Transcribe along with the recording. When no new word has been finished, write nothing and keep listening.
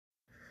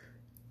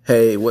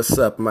Hey, what's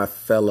up, my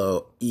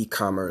fellow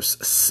e-commerce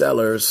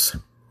sellers?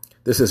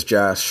 This is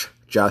Joshua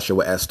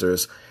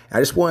Esters. I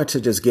just wanted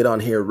to just get on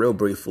here real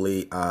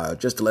briefly,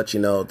 just to let you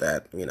know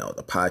that,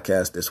 the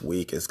podcast this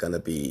week is going to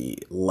be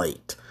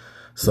late.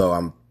 So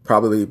I'm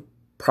probably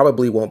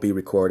won't be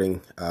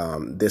recording,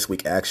 this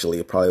week. Actually,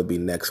 it'll probably be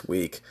next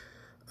week,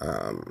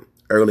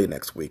 early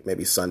next week,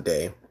 maybe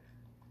Sunday.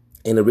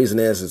 And the reason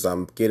is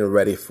I'm getting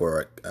ready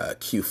for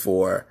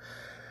Q4.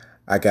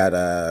 I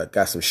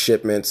got some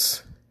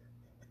shipments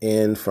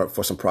in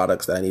for some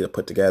products that I need to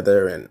put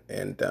together,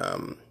 and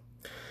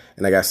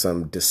I got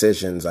some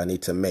decisions I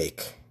need to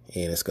make,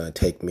 and it's going to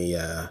take me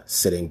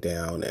sitting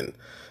down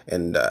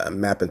and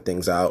mapping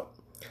things out.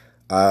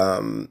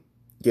 Yeah,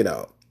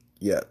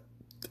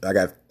 I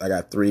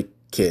got three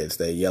kids.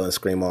 They yell and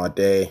scream all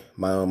day.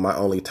 My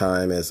only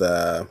time is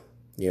at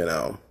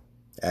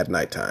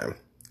nighttime,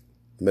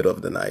 middle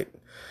of the night.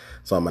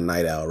 So I'm a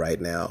night owl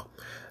right now.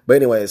 But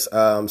anyways, so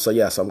I'm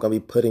going to be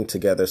putting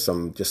together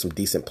some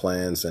decent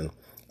plans and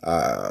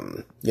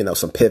some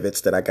pivots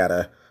that I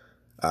gotta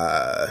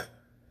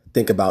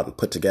think about and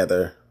put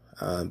together,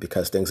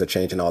 because things are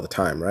changing all the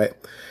time, right?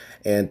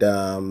 And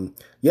so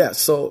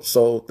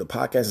the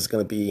podcast is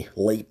going to be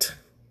late.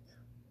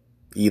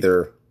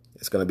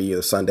 It's going to be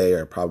either Sunday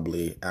or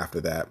probably after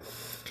that.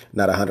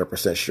 Not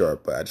 100% sure,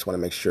 but I just want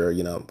to make sure,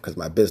 because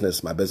my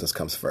business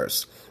comes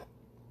first.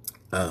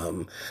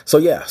 But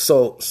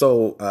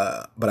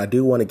I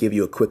do want to give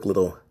you a quick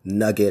little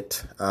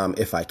nugget,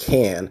 if I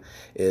can,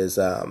 is,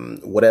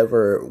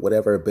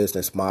 whatever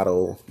business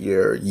model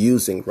you're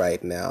using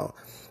right now,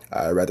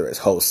 whether it's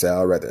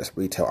wholesale, whether it's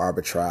retail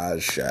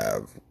arbitrage,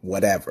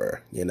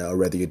 whatever,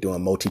 whether you're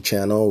doing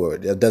multi-channel, or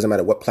it doesn't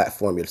matter what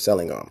platform you're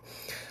selling on,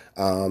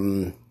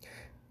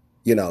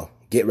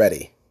 get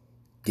ready,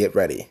 get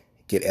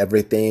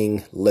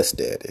everything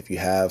listed. If you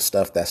have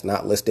stuff that's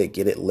not listed,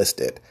 get it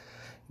listed.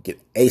 Get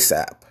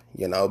ASAP,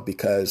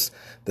 because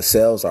the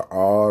sales are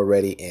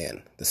already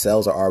in. The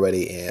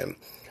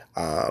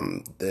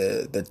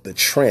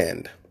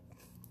trend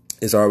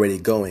is already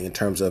going in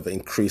terms of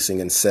increasing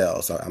in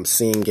sales. So I'm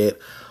seeing it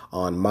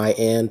on my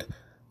end.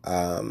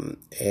 And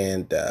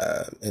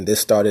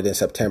this started in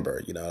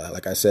September,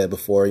 like I said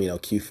before,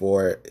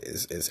 Q4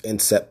 is in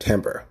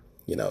September,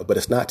 but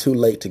it's not too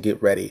late to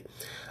get ready.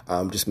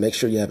 Just make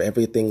sure you have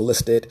everything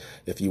listed.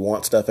 If you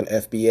want stuff in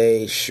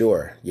FBA,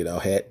 sure,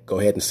 go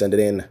ahead and send it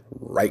in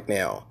right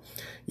now,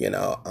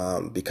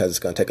 because it's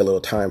going to take a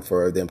little time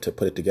for them to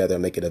put it together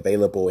and make it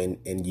available.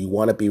 And you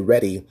want to be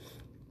ready.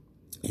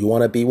 You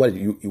want to be what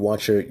you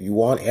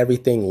want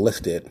everything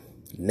listed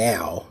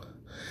now.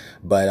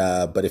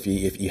 But if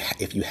you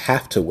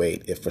have to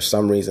wait, if for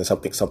some reason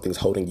something's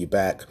holding you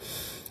back,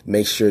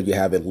 make sure you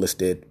have it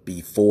listed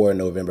before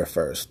November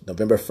 1st.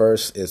 November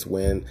 1st is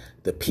when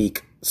the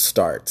peak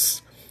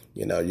starts.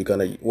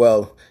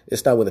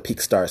 It's not when the peak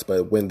starts,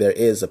 but when there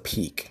is a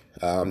peak.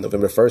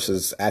 November 1st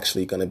is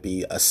actually going to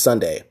be a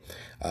Sunday,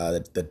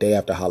 the day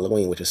after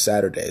Halloween, which is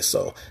Saturday.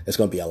 So it's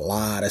going to be a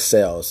lot of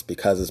sales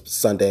because it's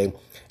Sunday,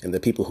 and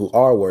the people who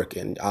are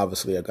working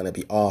obviously are going to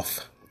be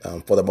off,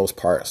 for the most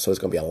part. So it's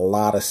going to be a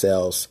lot of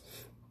sales,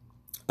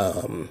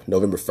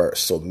 November 1st.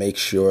 So make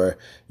sure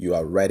you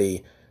are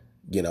ready.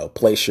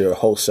 Place your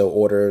wholesale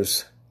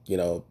orders,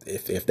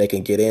 if they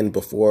can get in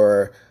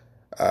before,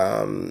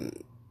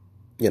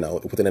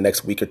 within the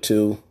next week or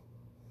two,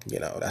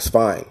 that's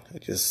fine.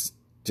 Just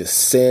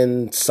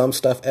send some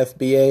stuff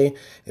FBA,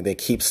 and then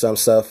keep some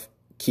stuff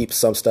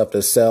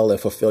to sell and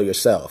fulfill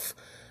yourself,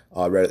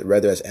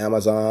 whether it's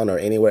Amazon or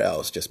anywhere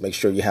else. Just make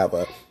sure you have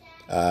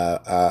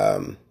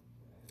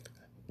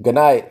good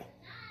night.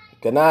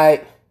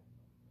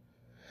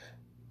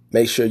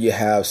 Make sure you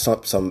have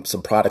some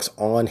products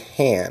on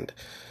hand,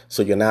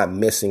 so you're not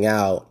missing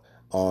out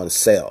on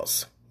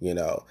sales.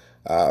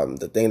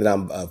 The thing that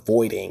I'm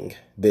avoiding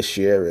this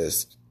year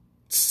is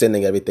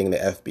sending everything to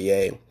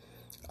FBA,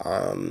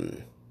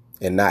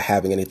 and not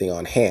having anything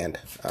on hand.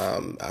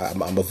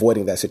 I'm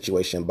avoiding that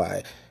situation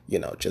by,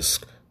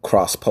 just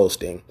cross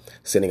posting,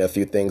 sending a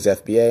few things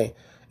FBA,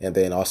 and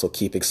then also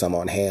keeping some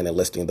on hand and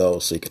listing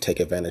those so you can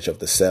take advantage of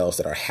the sales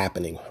that are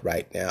happening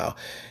right now.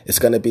 It's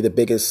going to be the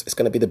biggest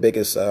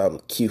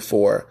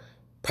Q4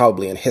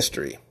 probably in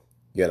history,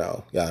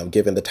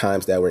 given the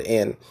times that we're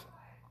in.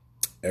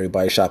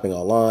 Everybody's shopping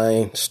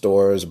online.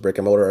 Stores, brick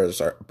and mortar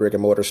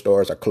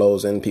stores are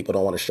closing. People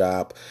don't want to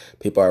shop.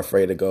 People are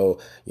afraid to go,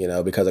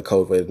 because of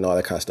COVID and all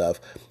that kind of stuff.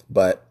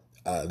 But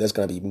there's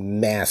going to be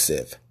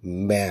massive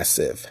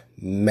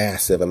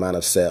amount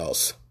of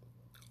sales.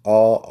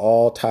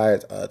 All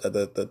tide,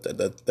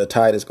 the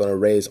tide is going to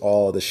raise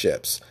all the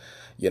ships,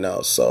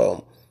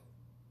 so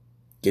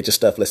get your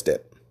stuff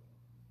listed.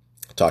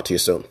 Talk to you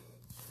soon.